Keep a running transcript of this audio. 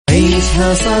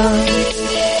عيشها صح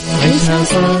عيشها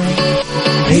صح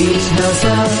عيشها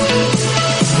صح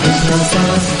عيشها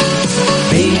صح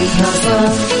عيشها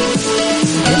صح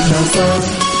عيشها صح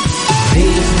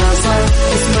عيشها صح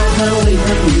اسمعها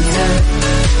والهم ينزاح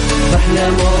أحلى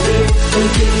مواضيع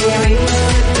الكل يعيش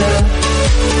مرتاح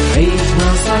عيشها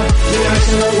صح من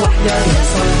 10 ل1 يا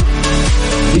صاح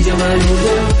بجمال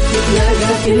وذوق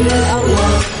تتلاقى كل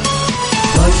الأرواح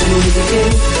فاشل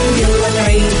واتيكيت يلا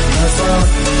نعيشها صح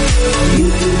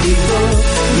يوتيوب ديكور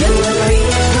يلا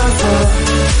نعيشها صح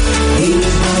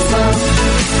عيشها صح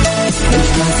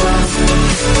عيشها صح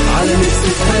على ميكس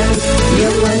اف ام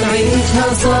يلا نعيشها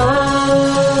صح.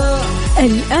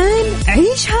 الآن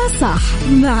عيشها صح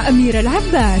مع أميرة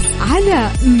العباس على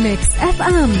ميكس اف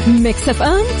ام. ميكس اف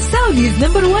ام سعوديز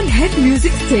نمبر 1 هيت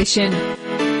ميوزك ستيشن.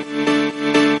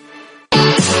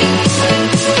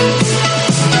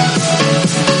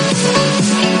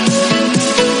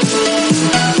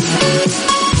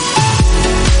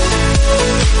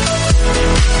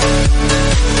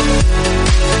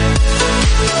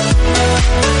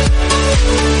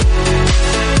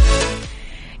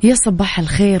 يا صباح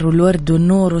الخير والورد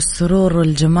والنور والسرور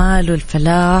والجمال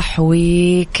والفلاح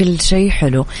وكل شيء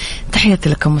حلو. تحياتي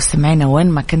لكم مستمعينا وين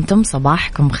ما كنتم،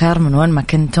 صباحكم خير من وين ما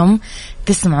كنتم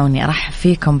تسمعوني. أرحب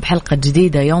فيكم بحلقة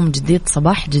جديدة، يوم جديد،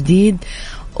 صباح جديد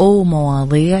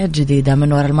ومواضيع جديدة.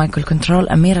 من وراء المايكل كنترول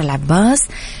أميرة العباس.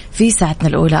 في ساعتنا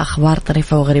الأولى أخبار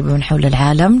طريفة وغريبة من حول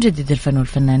العالم، جديد الفن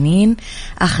والفنانين،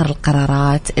 آخر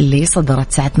القرارات اللي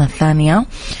صدرت. ساعتنا الثانية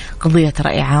قضية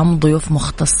رأي عام، ضيوف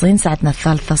مختصين. ساعتنا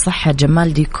الثالثة صحة،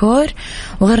 جمال، ديكور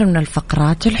وغير من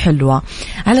الفقرات الحلوة.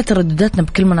 على تردداتنا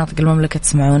بكل مناطق المملكة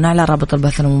تسمعونا على رابط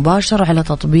البث المباشر وعلى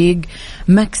تطبيق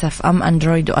ميكس اف ام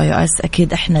اندرويد واي او اس.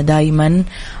 أكيد احنا دايما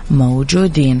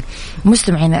موجودين.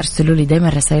 مستمعين ارسلوا لي دايما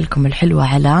رسائلكم الحلوة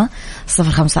على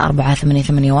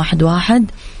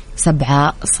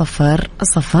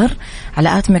 0548811700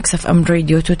 على آت ميكس اف ام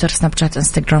راديو، تويتر، سناب شات،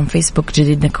 انستغرام، فيسبوك.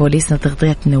 جديدنا، كواليسنا،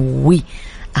 تغطيتنا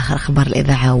آخر أخبار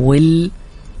الإذاعة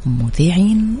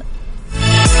والمذيعين.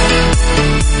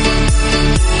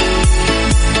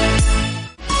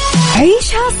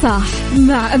 عيشها صح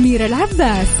مع أميرة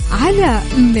العباس على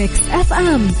ميكس اف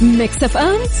ام. ميكس اف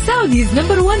ام سعوديز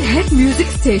نمبر 1 هيت ميوزك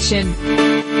ستيشن.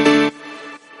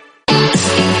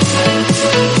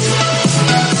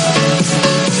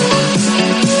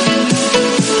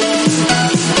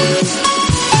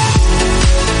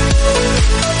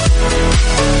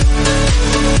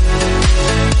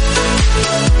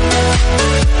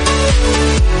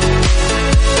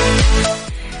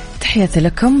 تحياتي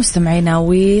لكم مستمعينا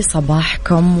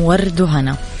وصباحكم ورد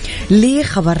وهنا. لي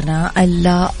خبرنا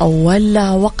ألا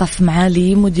أولا وقف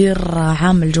معالي مدير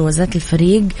عام الجوازات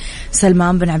الفريق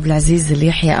سلمان بن عبد العزيز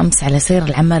اليحيى أمس على سير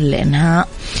العمل لإنهاء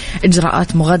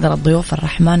إجراءات مغادرة ضيوف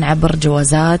الرحمن عبر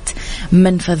جوازات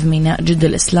منفذ ميناء جدة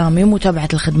الإسلامي، ومتابعة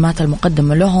الخدمات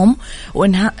المقدمة لهم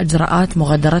وإنهاء إجراءات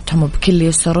مغادرتهم بكل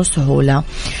يسر وسهولة.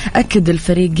 أكد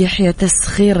الفريق يحيى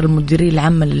تسخير المديرين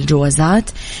العام للجوازات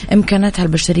إمكاناتها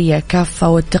البشرية كافة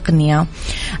والتقنية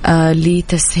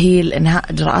لتسهيل إنهاء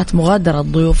إجراءات مغادرة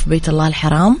ضيوف بيت الله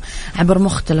الحرام عبر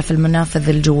مختلف المنافذ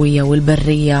الجوية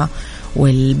والبرية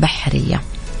والبحرية.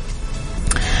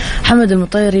 محمد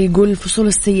المطيري يقول الفصول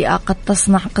السيئة قد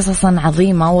تصنع قصصا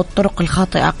عظيمة، والطرق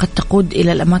الخاطئة قد تقود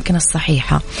إلى الأماكن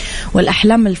الصحيحة،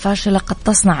 والأحلام الفاشلة قد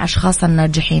تصنع أشخاصا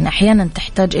ناجحين. أحيانا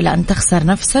تحتاج إلى أن تخسر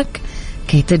نفسك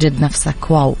كي تجد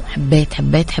نفسك. واو، حبيت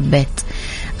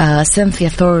سينثيا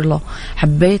ثورلو،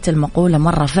 حبيت المقولة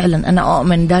مرة. فعلا أنا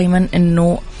أؤمن دايما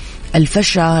أنه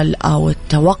الفشل أو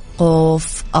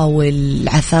التوقف أو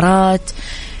العثرات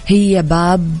هي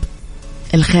باب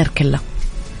الخير كله،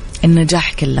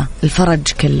 النجاح كله، الفرج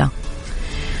كله.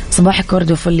 صباحك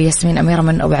ورد وفل ياسمين. أميرة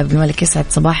من أبو عبد الملك يسعد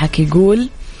صباحك. يقول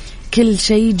كل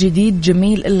شيء جديد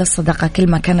جميل إلا الصداقة،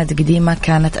 كل ما كانت قديمة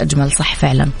كانت أجمل. صح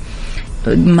فعلا،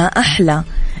 ما أحلى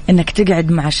إنك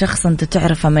تقعد مع شخص أنت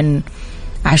تعرفه من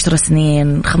 10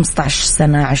 سنين، 15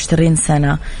 سنة، 20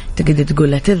 سنة، تقدر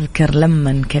تقول له تذكر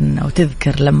لما كنا،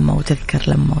 وتذكر لما وتذكر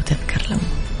لما وتذكر لما.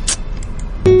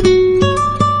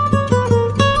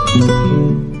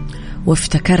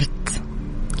 وافتكرت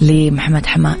لمحمد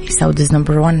حمائي سعوديز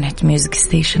نمبر 1 هيت ميوزك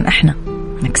ستيشن. احنا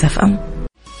ميكس اف ام.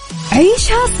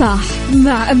 عيشها صح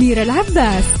مع أميرة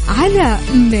العباس على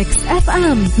ميكس اف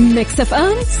ام. ميكس اف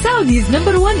ام سعوديز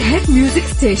نمبر 1 هيت ميوزك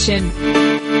ستيشن.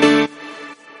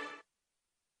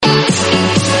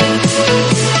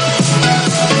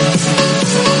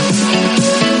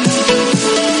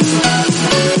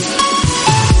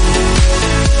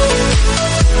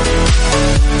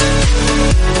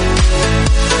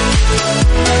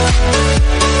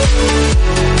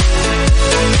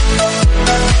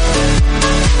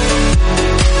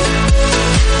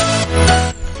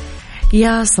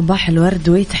 يا صباح الورد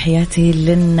وتحياتي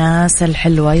للناس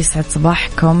الحلوة، يسعد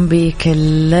صباحكم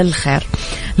بكل الخير.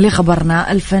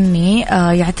 لخبرنا الفني،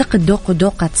 يعتقد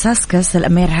دوقة ساسكس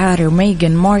الأمير هاري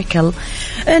وميغان ماركل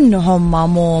أنهم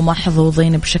مو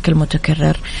محظوظين بشكل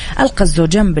متكرر. ألقى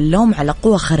الزوجان باللوم على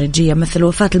قوى خارجية مثل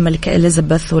وفاة الملكة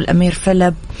إليزابيث والأمير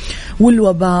فيليب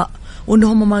والوباء،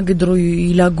 وأنهم ما قدروا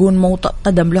يلاقون موطئ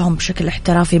قدم لهم بشكل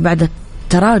احترافي بعد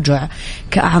تراجع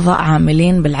كأعضاء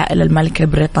عاملين بالعائلة الملكة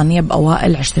البريطانية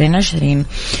بأوائل 2020.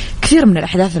 كثير من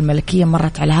الأحداث الملكية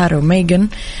مرت على هاري وميغان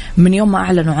من يوم ما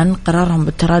أعلنوا عن قرارهم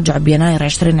بالتراجع بيناير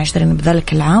 2020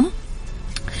 بذلك العام.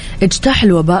 اجتاح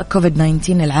الوباء كوفيد-19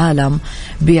 العالم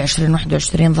ب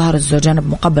 2021. ظهر الزوجان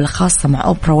بمقابلة خاصة مع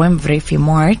أوبرا وينفري في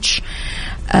مارتش،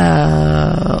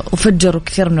 وفجروا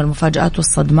كثير من المفاجآت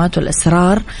والصدمات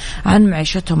والأسرار عن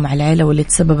معيشتهم مع العائلة، واللي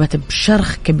تسببت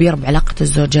بشرخ كبير بعلاقة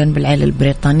الزوجين بالعائلة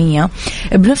البريطانية.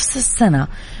 بنفس السنة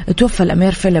توفى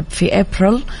الأمير فيليب في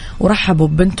أبريل، ورحبوا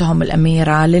ببنتهم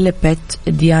الأميرة ليليبيت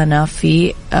ديانا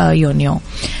في يونيو.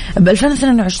 ب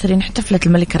 2022 احتفلت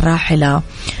الملكة الراحلة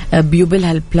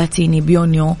بيوبيلها البلاتيني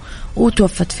بيونيو،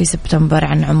 وتوفت في سبتمبر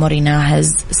عن عمر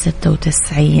ناهز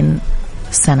 96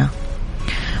 سنة.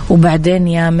 وبعدين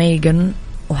يا ميغان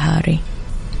وهاري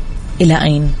إلى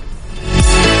أين؟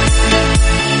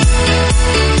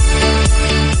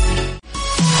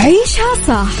 عيشها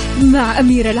صح مع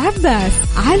أميرة العباس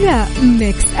على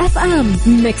ميكس أف أم.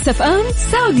 ميكس أف أم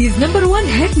سعوديز نمبر 1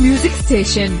 هيت ميوزك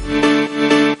ستيشن.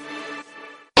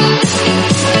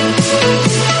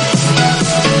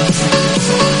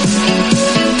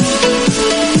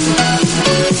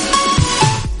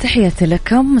 تحياتي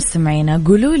لكم مستمعينا.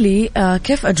 قولوا لي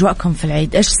كيف أجواءكم في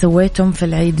العيد؟ إيش سويتم في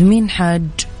العيد؟ مين حج؟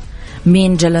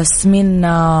 مين جلس؟ مين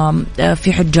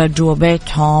في حجاج جوا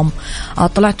بيتهم؟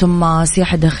 طلعتم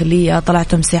سياحة داخلية؟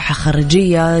 طلعتم سياحة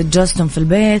خارجية؟ جلستم في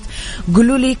البيت؟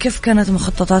 قولوا لي كيف كانت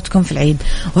مخططاتكم في العيد،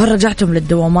 وهل رجعتم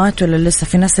للدوامات ولا لسه؟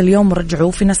 في ناس اليوم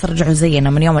رجعوا، في ناس رجعوا زينا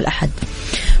من يوم الأحد.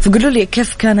 فقولوا لي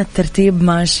كيف كان الترتيب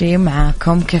ماشي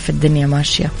معاكم، كيف الدنيا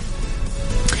ماشية.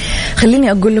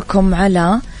 خليني أقول لكم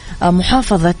على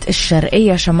محافظة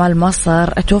الشرقية شمال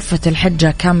مصر. توفت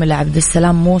الحجة كاملة عبد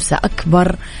السلام موسى،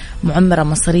 أكبر معمرة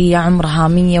مصرية، عمرها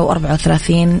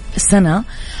 134 سنة.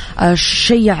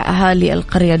 شيع أهالي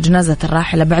القرية جنازة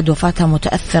الراحلة بعد وفاتها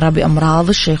متأثرة بأمراض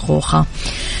الشيخوخة.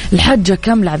 الحجة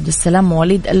كاملة عبد السلام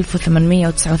مواليد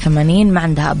 1889، ما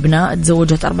عندها أبناء،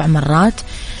 تزوجت 4 مرات،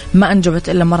 ما أنجبت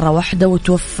إلا مرة واحدة،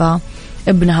 وتوفى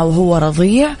ابنها وهو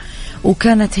رضيع.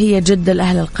 وكانت هي جد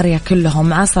الأهل القرية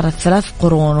كلهم. عاصرت 3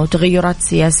 قرون وتغيرات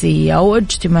سياسية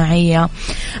واجتماعية.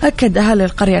 أكد أهل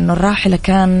القرية أن الراحلة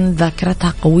كان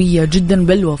ذاكرتها قوية جدا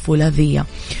بل وفولاذية،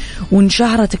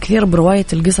 وانشهرت كثير برواية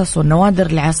القصص والنوادر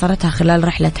اللي عاصرتها خلال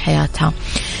رحلة حياتها.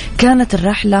 كانت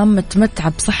الرحلة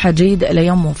متمتعة بصحة جيدة إلى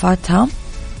يوم وفاتها.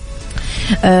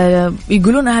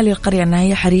 يقولون أهالي القرية أنها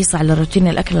هي حريصة على روتين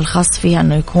الأكل الخاص فيها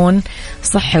أنه يكون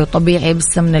صحي وطبيعي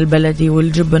بالسمن البلدي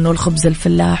والجبن والخبز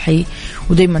الفلاحي،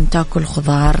 ودايما تاكل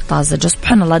خضار طازجة.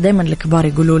 سبحان الله، دايما الكبار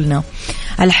يقولوا لنا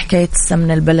على حكاية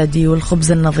السمن البلدي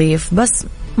والخبز النظيف، بس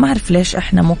ما أعرف ليش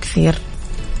إحنا مو كثير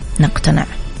نقتنع،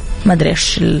 ما أدري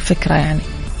إيش الفكرة يعني.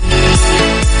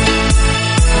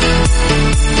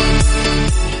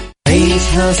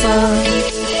 عيشها صح،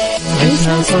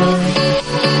 عيشها صح،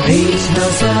 عيشها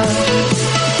صح،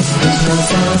 عيشها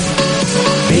صح،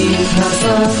 عيشها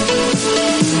صح،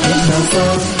 عيشها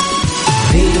صح،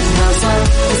 عيشها صح،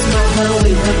 اسمعها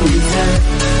والهم ينزاح،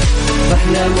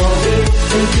 أحلى مواضيع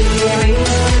الكل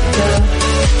يعيشها.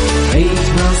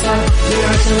 عيشها صح من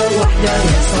 10 ل1 يا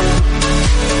صاح،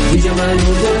 بجمال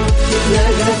وذوق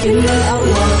تتلاقى كل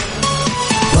الأرواح.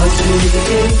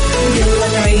 يلا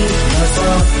نعيشها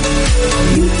صح،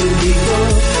 يوتيوب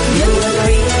يقول يلا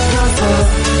نعيشها صح،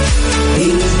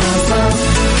 عيشها صح،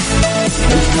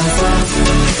 عيشها صح،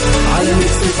 على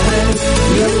ميكس أف أم،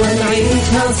 يلا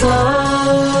نعيشها صح.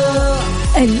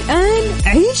 الآن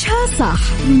عيشها صح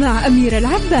مع أميرة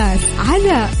العباس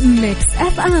على ميكس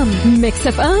أف أم. ميكس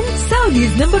أف أم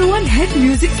سعوديز نمبر 1 هيت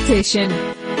ميوزك ستيشن.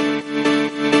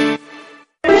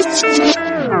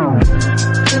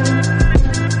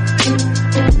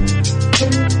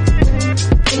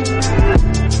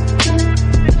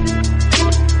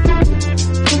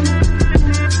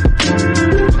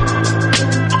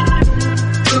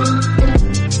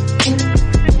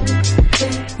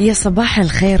 يا صباح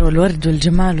الخير والورد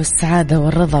والجمال والسعادة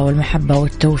والرضا والمحبة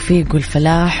والتوفيق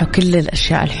والفلاح وكل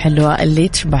الأشياء الحلوة اللي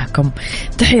تشبهكم.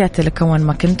 تحياتي لكم وين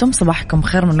ما كنتم، صباحكم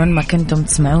خير من وين ما كنتم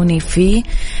تسمعوني في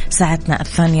ساعتنا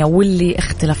الثانية، واللي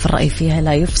اختلاف الرأي فيها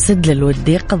لا يفسد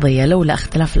للودي قضية، لولا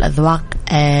اختلاف الأذواق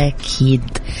أكيد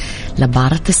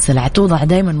لبارة السلع. توضع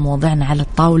دايما مواضيعنا على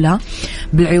الطاولة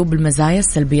بالعيوب، المزايا،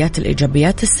 السلبيات،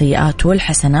 الإيجابيات، السيئات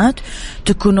والحسنات.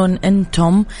 تكونون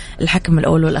أنتم الحكم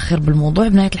الأول والأخير بالموضوع.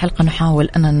 بنهاية الحلقة نحاول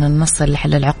أننا نصل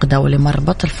لحل العقدة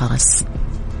ولمربط الفرس.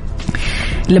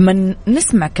 لما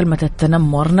نسمع كلمة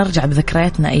التنمر نرجع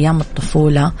بذكرياتنا أيام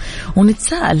الطفولة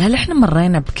ونتساءل هل إحنا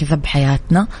مرينا بكذا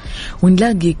بحياتنا،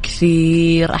 ونلاقي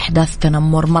كثير أحداث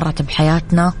تنمر مرت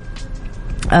بحياتنا.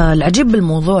 العجيب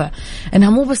بالموضوع أنها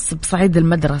مو بس بصعيد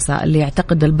المدرسة اللي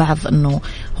يعتقد البعض أنه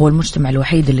هو المجتمع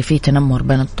الوحيد اللي فيه تنمر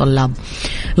بين الطلاب.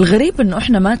 الغريب أنه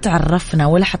إحنا ما تعرفنا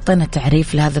ولا حطينا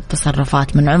تعريف لهذه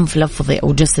التصرفات من عنف لفظي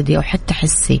أو جسدي أو حتى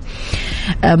حسي.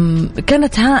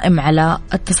 كانت هائم على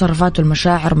التصرفات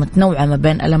والمشاعر متنوعة ما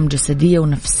بين ألم جسدية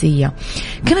ونفسية،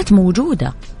 كانت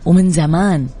موجودة ومن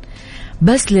زمان،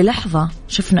 بس للحظة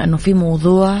شفنا أنه في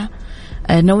موضوع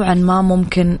نوعا ما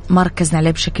ممكن ما ركزنا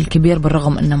عليه بشكل كبير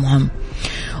بالرغم أنه مهم،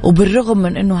 وبالرغم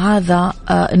من أنه هذا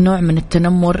النوع من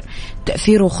التنمر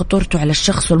تأثيره وخطورته على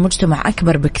الشخص والمجتمع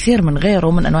أكبر بكثير من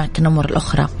غيره من أنواع التنمر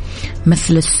الأخرى،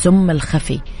 مثل السم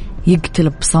الخفي، يقتل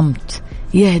بصمت،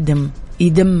 يهدم،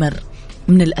 يدمر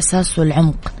من الأساس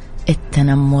والعمق.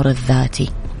 التنمر الذاتي.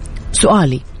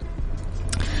 سؤالي،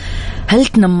 هل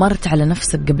تنمرت على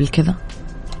نفسك قبل كذا؟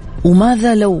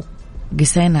 وماذا لو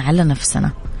قسينا على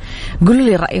نفسنا؟ قولوا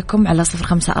لي رأيكم على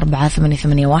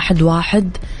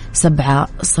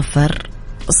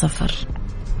 0548811700.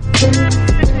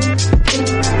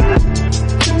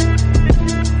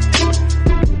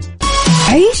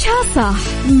 عيشها صح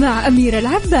مع أميرة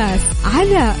العباس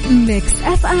على ميكس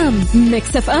أف أم.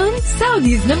 ميكس أف أم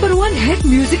سعوديز نمبر 1 هيت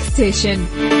ميوزك ستيشن.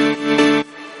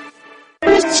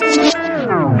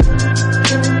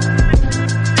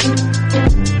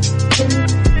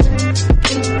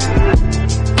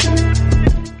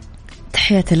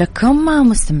 تحياتي لكم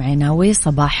مستمعينا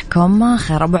وصباحكم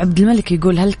خير. أبو عبد الملك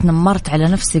يقول هل تنمرت على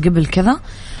نفسي قبل كذا؟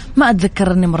 ما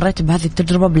أتذكر أني مريت بهذه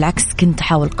التجربة، بالعكس كنت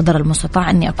أحاول قدر المستطاع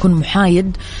أني أكون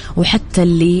محايد، وحتى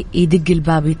اللي يدق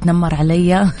الباب يتنمر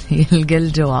علي يلقى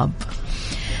الجواب.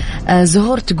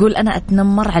 زهور تقول أنا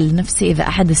أتنمر على نفسي إذا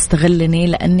أحد استغلني،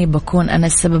 لأني بكون أنا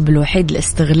السبب الوحيد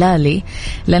لاستغلالي،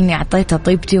 لأني أعطيته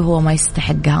طيبتي وهو ما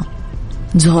يستحقها.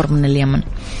 زهور من اليمن.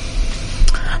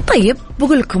 طيب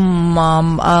بقول لكم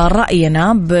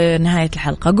رأينا بنهاية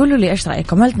الحلقة. قولوا لي إيش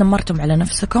رأيكم، هل تنمرتم على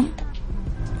نفسكم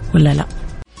ولا لا؟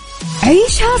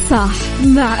 عيشها صح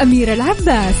مع أميرة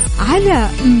العباس على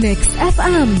ميكس أف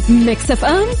أم. ميكس أف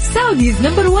أم سعوديز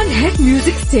نمبر 1 هيت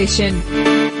ميوزك ستيشن.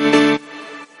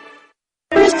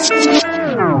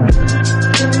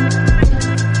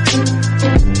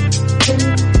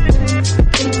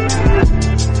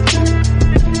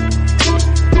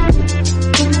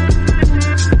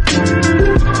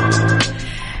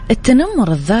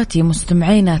 التنمر الذاتي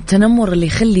مستمعينا، التنمر اللي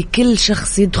يخلي كل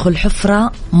شخص يدخل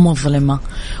حفرة مظلمة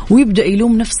ويبدأ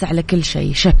يلوم نفسه على كل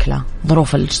شيء، شكله،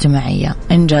 ظروفه الاجتماعية،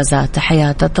 إنجازاته،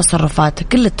 حياته، تصرفاته،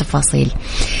 كل التفاصيل،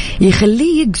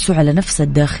 يخليه يقسو على نفسه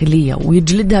الداخلية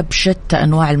ويجلدها بشتى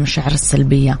أنواع المشاعر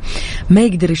السلبية. ما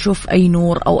يقدر يشوف أي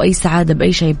نور أو أي سعادة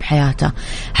بأي شيء بحياته،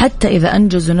 حتى إذا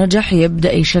أنجز ونجح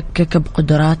يبدأ يشكك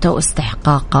بقدراته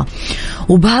واستحقاقه،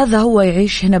 وبهذا هو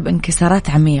يعيش هنا بانكسارات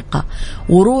عميقة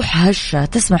وروح هشة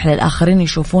تسمح للآخرين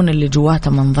يشوفون اللي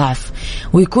جواته من ضعف،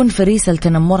 ويكون فريسة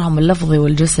لتنمرهم اللفظي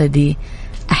والجسدي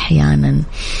أحيانا.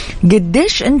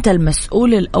 قديش أنت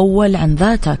المسؤول الأول عن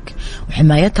ذاتك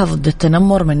وحمايتها ضد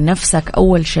التنمر من نفسك.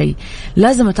 أول شيء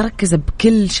لازم تركز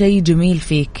بكل شيء جميل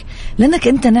فيك، لأنك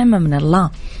أنت نعمة من الله،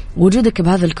 وجودك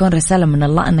بهذا الكون رسالة من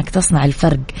الله أنك تصنع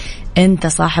الفرق. أنت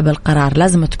صاحب القرار،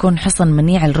 لازم تكون حصن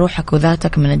منيع لروحك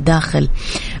وذاتك من الداخل،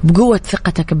 بقوة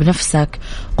ثقتك بنفسك،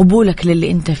 قبولك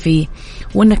للي أنت فيه،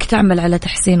 وأنك تعمل على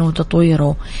تحسينه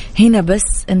وتطويره. هنا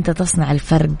بس أنت تصنع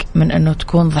الفرق من أنه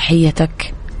تكون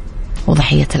ضحيتك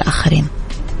وضحية الآخرين.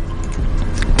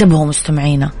 انتبهوا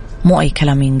مستمعينا، مو أي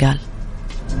كلام ينقال.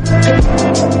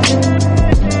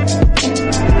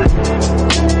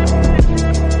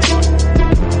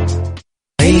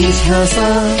 عيشها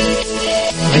صح،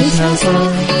 عيشها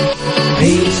صح،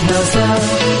 عيشها صح،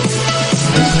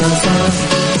 عيشها صح،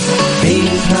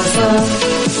 عيشها صح،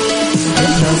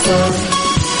 عيشها صح،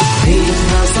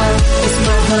 عيشها صح،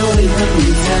 اسمعها والهم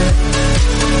ينزاح،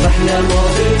 أحلى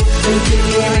مواضيع الكل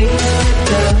يعيش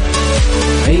مرتاح.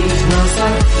 عيشها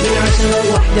صح عشرة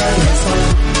الوحدة يا صاح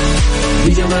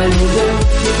بجمال وذوق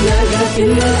تتلاقى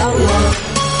كل الأرواح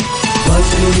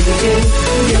فاشل واتيكيت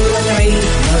يلا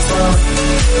نعيشها صح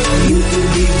بيوتي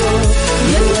وديكور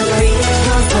يلا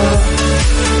نعيشها صح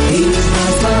عيشها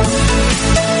صح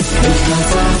عيشها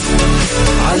صح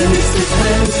على ميكس اف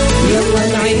ام يلا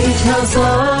نعيشها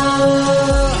صح.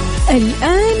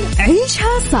 الآن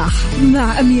عيشها صح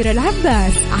مع أميرة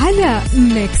العباس على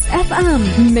ميكس اف ام.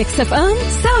 ميكس اف ام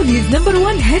سعوديز نمبر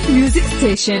 1 هيت ميوزك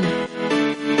ستيشن.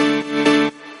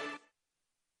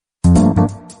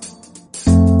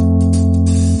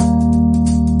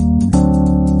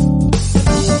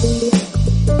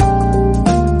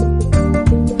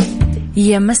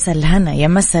 يا مسا الهنا، يا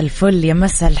مسا الفل، يا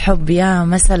مسا الحب، يا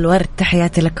مسا الورد.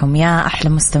 تحياتي لكم يا أحلى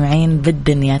مستمعين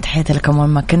بالدنيا، تحياتي لكم وين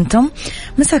ما كنتم.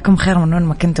 مساكم خير من وين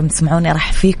ما كنتم تسمعوني.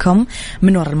 راح فيكم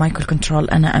من وراء المايكل كنترول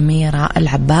أنا أميرة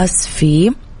العباس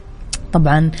في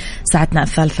طبعا ساعتنا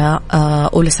الثالثة،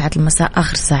 أولى ساعات المساء،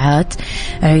 آخر ساعات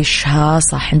عيشها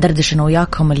صح. ندردش أنا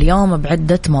وياكم اليوم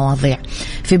بعدة مواضيع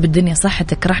في بالدنيا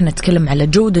صحتك. راح نتكلم على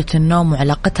جودة النوم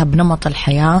وعلاقتها بنمط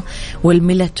الحياة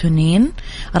والميلاتونين.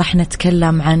 راح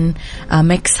نتكلم عن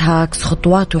ميكس هاكس،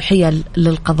 خطوات وحيل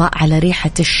للقضاء على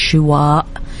ريحة الشواء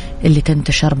اللي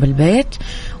تنتشر بالبيت،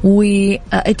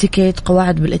 واتيكيت،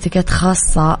 قواعد بالاتيكيت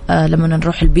خاصة لما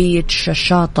نروح البيتش،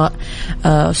 الشاطئ،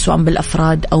 سواء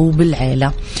بالأفراد أو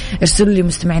بالعيلة. ارسلوا لي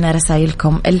مستمعينا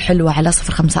رسائلكم الحلوة على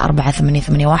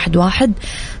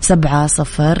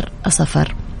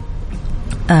 0548811700.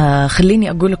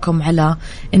 خليني أقول لكم على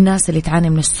الناس اللي تعاني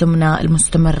من السمنة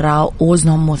المستمرة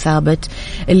ووزنهم مو ثابت،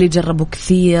 اللي جربوا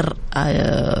كثير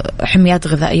حميات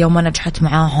غذائية وما نجحت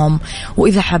معاهم،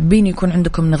 وإذا حابين يكون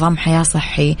عندكم نظام حياة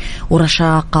صحي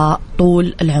ورشاقة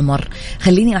طول العمر.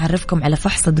 خليني أعرفكم على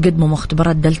فحص تقدمه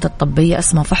مختبرات دلتا الطبية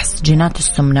اسمه فحص جينات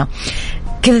السمنة.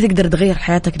 كذا تقدر تغير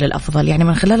حياتك للأفضل. يعني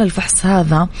من خلال الفحص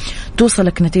هذا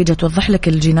توصلك نتيجة توضح لك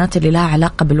الجينات اللي لها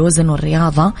علاقة بالوزن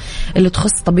والرياضة اللي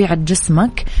تخص طبيعة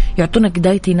جسمك، يعطونك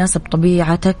دايت يناسب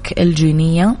طبيعتك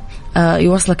الجينية،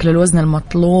 يوصلك للوزن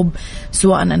المطلوب،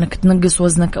 سواء أنك تنقص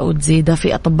وزنك أو تزيده.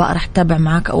 في أطباء راح تتابع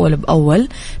معك أول بأول.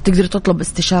 تقدر تطلب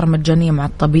استشارة مجانية مع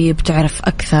الطبيب، تعرف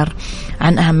أكثر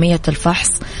عن أهمية الفحص.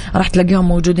 راح تلاقيهم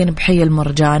موجودين بحي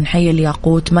المرجان، حي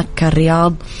الياقوت، مكة،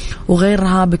 الرياض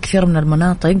وغيرها بكثير من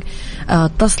المناطق.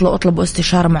 اتصلوا اطلبوا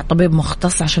استشارة مع طبيب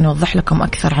مختص عشان يوضح لكم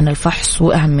أكثر عن الفحص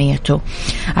وأهميته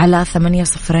على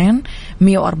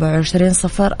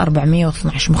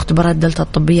 80-224-0412. مختبرات دلتا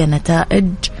الطبية، نتائج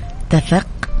تثق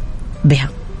بها.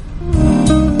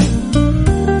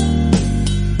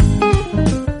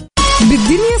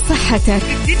 بالدنيا صحتك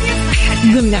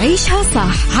ضمن عيشها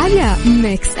صح على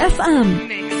ميكس اف ام.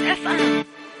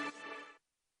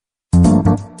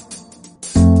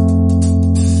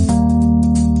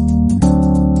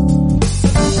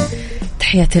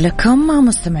 تحياتي لكم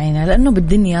مستمعينا، لأنه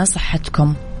بالدنيا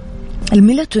صحتكم.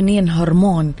 الميلاتونين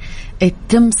هرمون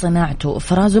تم صناعته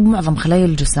وإفرازه بمعظم خلايا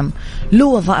الجسم، له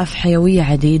وظائف حيوية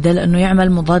عديدة لأنه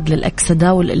يعمل مضاد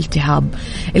للأكسدة والالتهاب،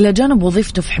 إلى جانب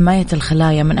وظيفته في حماية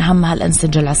الخلايا من أهمها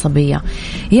الأنسجة العصبية.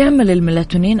 يعمل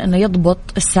الميلاتونين أنه يضبط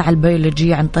الساعة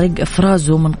البيولوجية عن طريق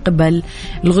إفرازه من قبل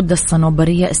الغدة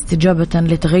الصنوبرية استجابة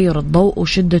لتغير الضوء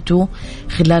وشدته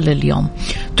خلال اليوم.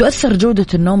 تؤثر جودة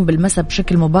النوم بالمسا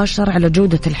بشكل مباشر على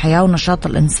جودة الحياة ونشاط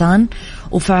الإنسان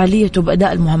وفعاليته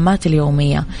بأداء المهمات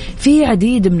اليومية. في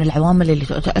عديد من العوامل اللي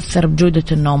تؤثر بجودة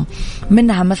النوم،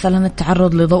 منها مثلا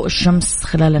التعرض لضوء الشمس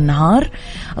خلال النهار،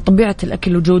 طبيعة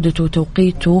الأكل وجودته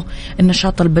وتوقيته،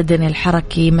 النشاط البدني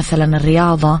الحركي مثلا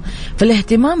الرياضة،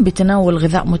 فالاهتمام بتناول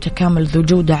غذاء متكامل ذو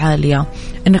جودة عالية،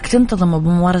 انك تنتظم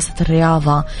بممارسة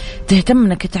الرياضة، تهتم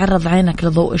انك تعرض عينك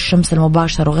لضوء الشمس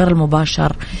المباشر وغير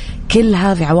المباشر. كل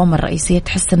هذه عوامل رئيسية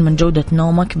تحسن من جودة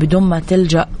نومك بدون ما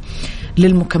تلجأ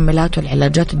للمكملات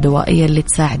والعلاجات الدوائية اللي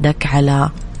تساعدك على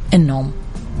النوم.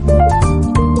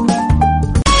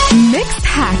 ميكس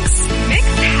هاكس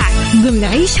ضمن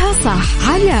عيشها صح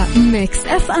على ميكس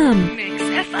اف ام.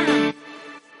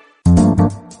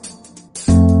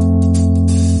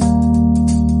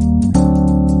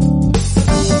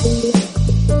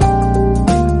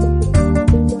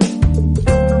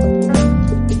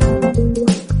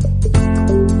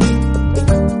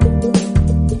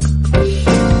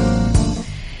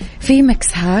 في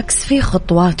ميكس هاكس في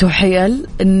خطوات وحيل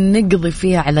نقضي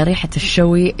فيها على ريحة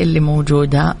الشوي اللي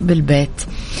موجودة بالبيت.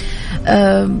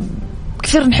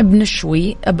 كثير نحب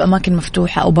نشوي بأماكن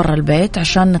مفتوحة أو برا البيت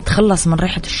عشان نتخلص من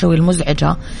ريحة الشوي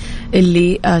المزعجة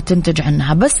اللي تنتج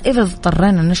عنها. بس إذا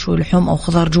اضطرينا نشوي لحوم أو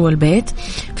خضار جوا البيت،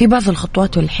 في بعض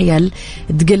الخطوات والحيل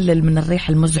تقلل من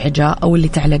الريحة المزعجة أو اللي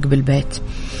تعلق بالبيت.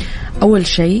 أول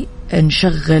شيء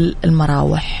نشغل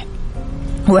المراوح.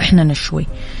 وإحنا نشوي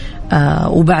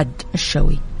وبعد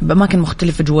الشوي بأماكن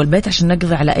مختلفة جوا البيت عشان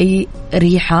نقضي على أي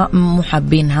ريحة مو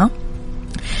حابينها.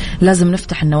 لازم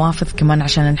نفتح النوافذ كمان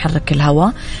عشان نحرك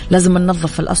الهواء. لازم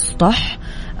ننظف الأسطح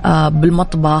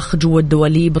بالمطبخ، جوا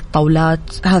الدواليب، الطاولات،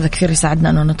 هذا كثير يساعدنا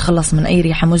أنه نتخلص من أي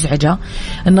ريحة مزعجة.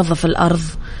 ننظف الأرض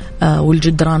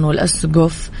والجدران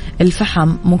والأسقف.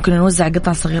 الفحم ممكن نوزع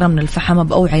قطع صغيرة من الفحم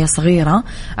بأوعية صغيرة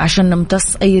عشان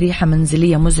نمتص أي ريحة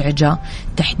منزلية مزعجة،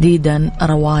 تحديدا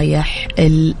روايح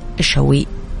الشوي.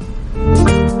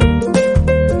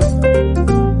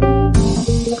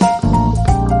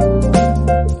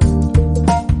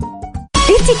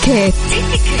 اتيكيت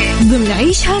ضمن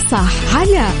عيشها صح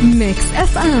على ميكس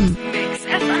اف ام.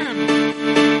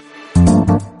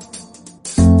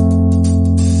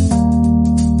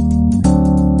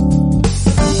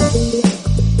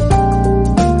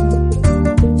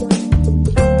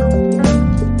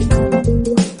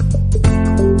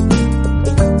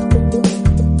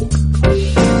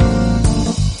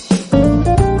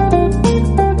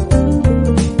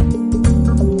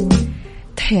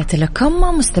 تحياتي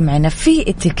لكم مستمعينا. في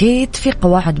اتيكيت، في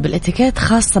قواعد بالاتيكيت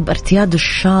خاصة بارتياد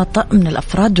الشاطئ من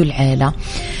الأفراد والعيلة.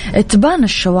 تبان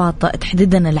الشواطئ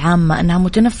تحديدا العامة أنها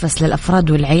متنفس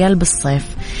للأفراد والعيال بالصيف،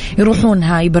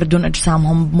 يروحونها يبردون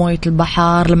أجسامهم بموية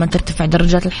البحر لما ترتفع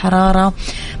درجات الحرارة،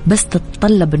 بس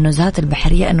تتطلب النزهات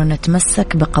البحرية أنه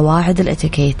نتمسك بقواعد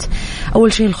الاتيكيت.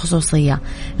 أول شيء الخصوصية،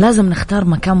 لازم نختار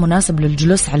مكان مناسب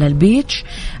للجلوس على البيتش،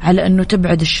 على أنه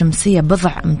تبعد الشمسية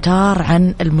بضع أمتار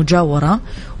عن المجاورة،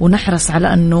 ونحرص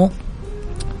على أنه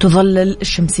تظلل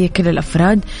الشمسية كل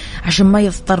الأفراد عشان ما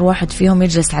يضطر واحد فيهم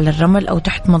يجلس على الرمل أو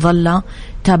تحت مظلة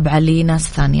تابعة لناس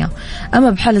ثانية. أما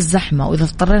بحال الزحمة وإذا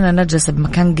اضطرينا نجلس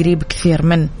بمكان قريب كثير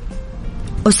من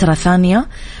أسرة ثانية،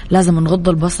 لازم نغض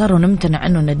البصر ونمتنع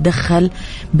أنه نتدخل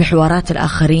بحوارات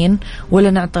الآخرين،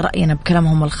 ولا نعطي رأينا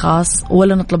بكلامهم الخاص،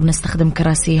 ولا نطلب نستخدم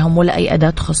كراسيهم ولا أي أداة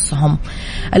تخصهم.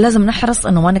 لازم نحرص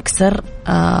أنه ما نكسر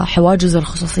حواجز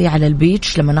الخصوصية على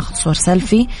البيتش لما ناخذ صور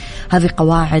سيلفي. هذه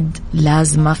قواعد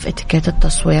لازمة في اتيكيت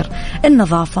التصوير.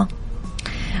 النظافة،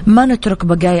 ما نترك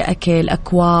بقايا أكل،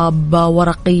 أكواب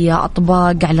ورقية،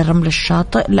 أطباق على رمل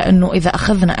الشاطئ، لأنه إذا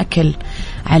أخذنا أكل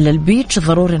على البيتش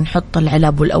ضروري نحط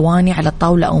العلب والأواني على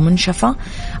طاولة أو منشفة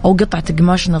أو قطعة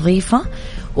قماش نظيفة،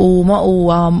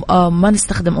 وما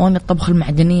نستخدم أواني الطبخ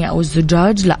المعدنية أو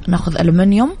الزجاج، لا نأخذ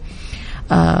ألمنيوم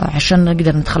عشان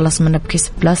نقدر نتخلص منه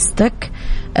بكيس بلاستيك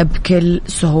بكل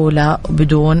سهولة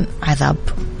بدون عذاب.